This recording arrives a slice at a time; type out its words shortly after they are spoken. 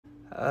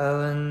I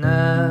would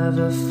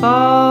never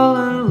fall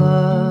in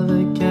love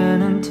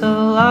again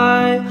until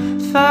I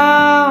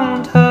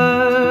found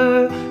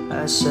her.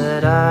 I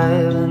said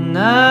I would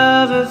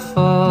never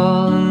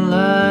fall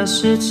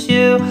unless it's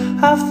you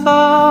I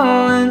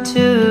fall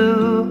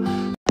into.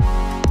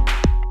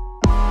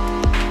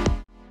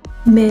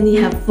 Many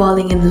have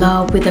fallen in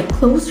love with the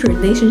close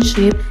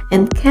relationship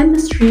and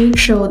chemistry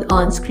showed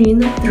on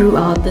screen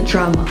throughout the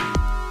drama.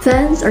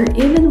 Fans are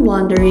even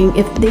wondering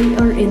if they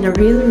are in a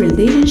real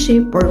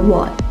relationship or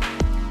what.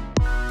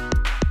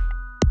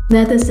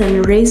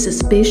 Netizens raise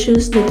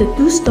suspicions that the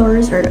two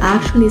stars are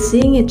actually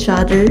seeing each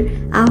other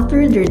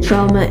after their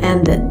drama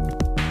ended.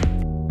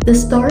 The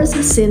stars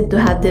seem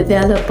to have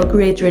developed a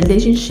great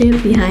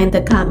relationship behind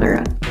the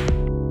camera.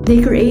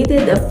 They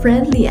created a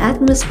friendly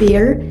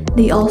atmosphere.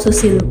 They also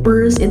seem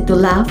burst into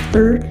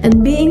laughter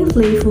and being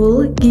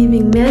playful,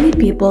 giving many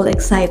people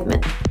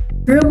excitement.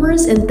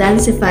 Rumors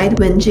intensified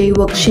when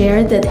Jae-wook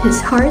shared that his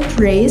heart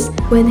raced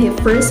when he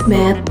first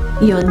met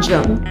Yoon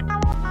Jung,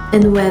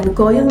 and when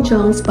Go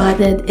Youn-jung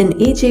spotted in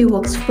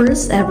Jae-wook's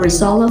first ever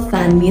solo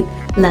fan meet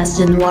last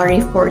January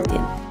 14.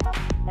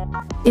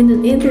 In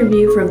an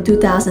interview from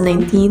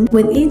 2019,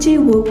 when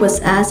Jae-wook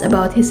was asked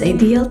about his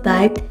ideal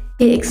type,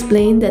 he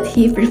explained that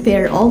he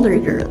prefers older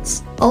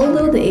girls.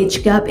 Although the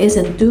age gap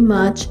isn't too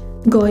much,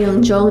 Go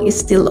Youn-jung is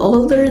still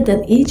older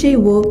than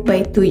Jae-wook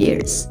by 2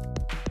 years.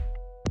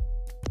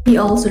 He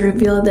also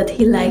revealed that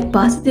he liked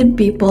positive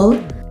people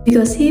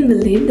because he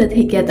believed that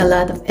he get a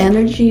lot of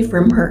energy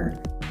from her.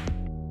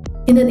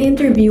 In an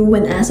interview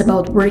when asked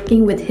about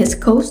working with his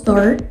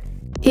co-star,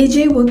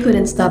 Jae-wook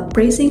couldn't stop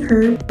praising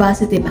her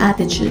positive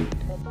attitude.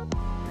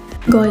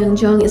 Go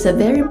Youn-jung is a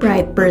very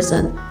bright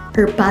person.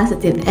 Her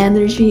positive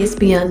energy is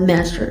beyond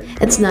measure.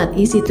 It's not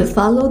easy to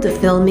follow the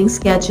filming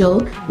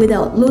schedule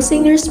without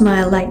losing your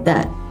smile like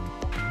that.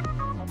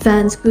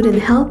 Fans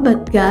couldn't help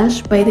but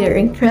gush by their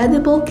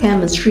incredible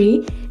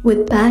chemistry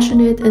with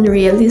passionate and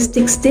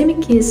realistic steamy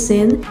kiss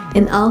scene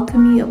in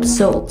Alchemy of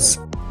Souls.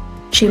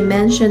 She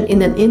mentioned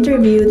in an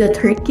interview that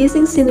her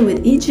kissing scene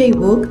with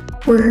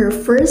Jae-wook were her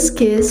first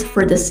kiss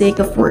for the sake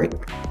of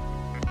work.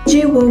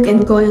 Jae-wook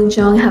and Go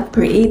Youn-jung have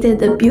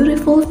created a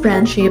beautiful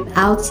friendship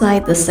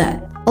outside the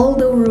set.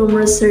 Although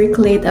rumors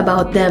circulate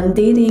about them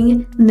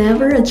dating,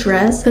 never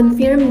addressed,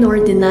 confirmed nor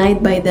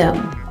denied by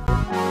them.